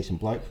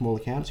decent bloke from all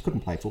accounts. Couldn't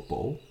play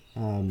football.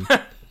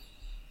 But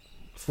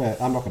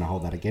I'm not going to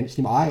hold that against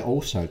him. I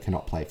also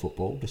cannot play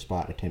football,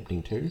 despite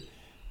attempting to.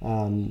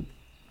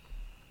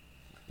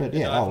 But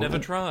yeah, I've never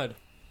tried.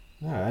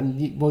 No, and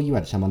you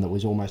had someone that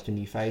was almost a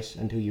new face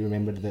until you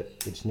remembered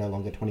that it's no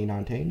longer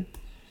 2019.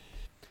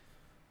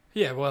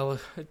 Yeah, well,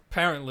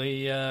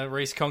 apparently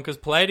Reece Conker's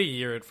played a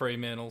year at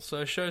Fremantle, so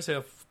it shows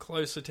how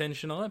close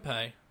attention I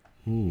pay.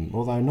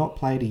 Although not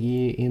played a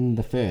year in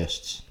the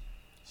firsts,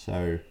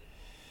 so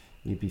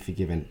you'd be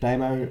forgiven.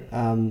 Damo,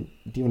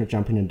 do you want to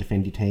jump in and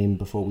defend your team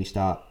before we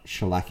start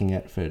shellacking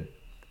it for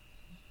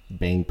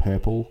being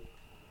purple?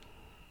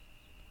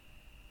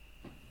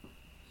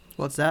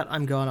 What's that?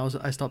 I'm gone.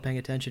 I stopped paying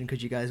attention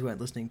because you guys weren't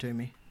listening to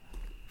me.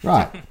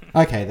 Right.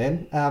 Okay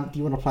then. Do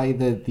you want to play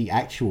the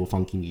actual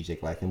funky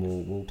music, like,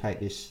 and we'll take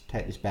this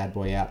bad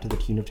boy out to the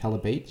tune of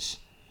Telebeats?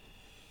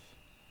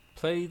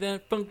 Play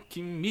that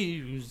funky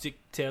music,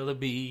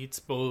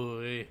 Telebeats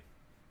boy.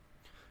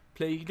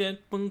 Play that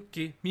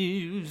funky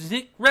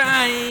music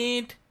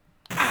right.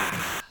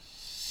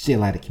 See you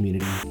later,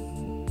 community.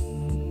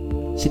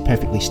 Sit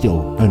perfectly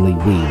still. Only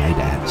we may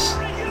dance.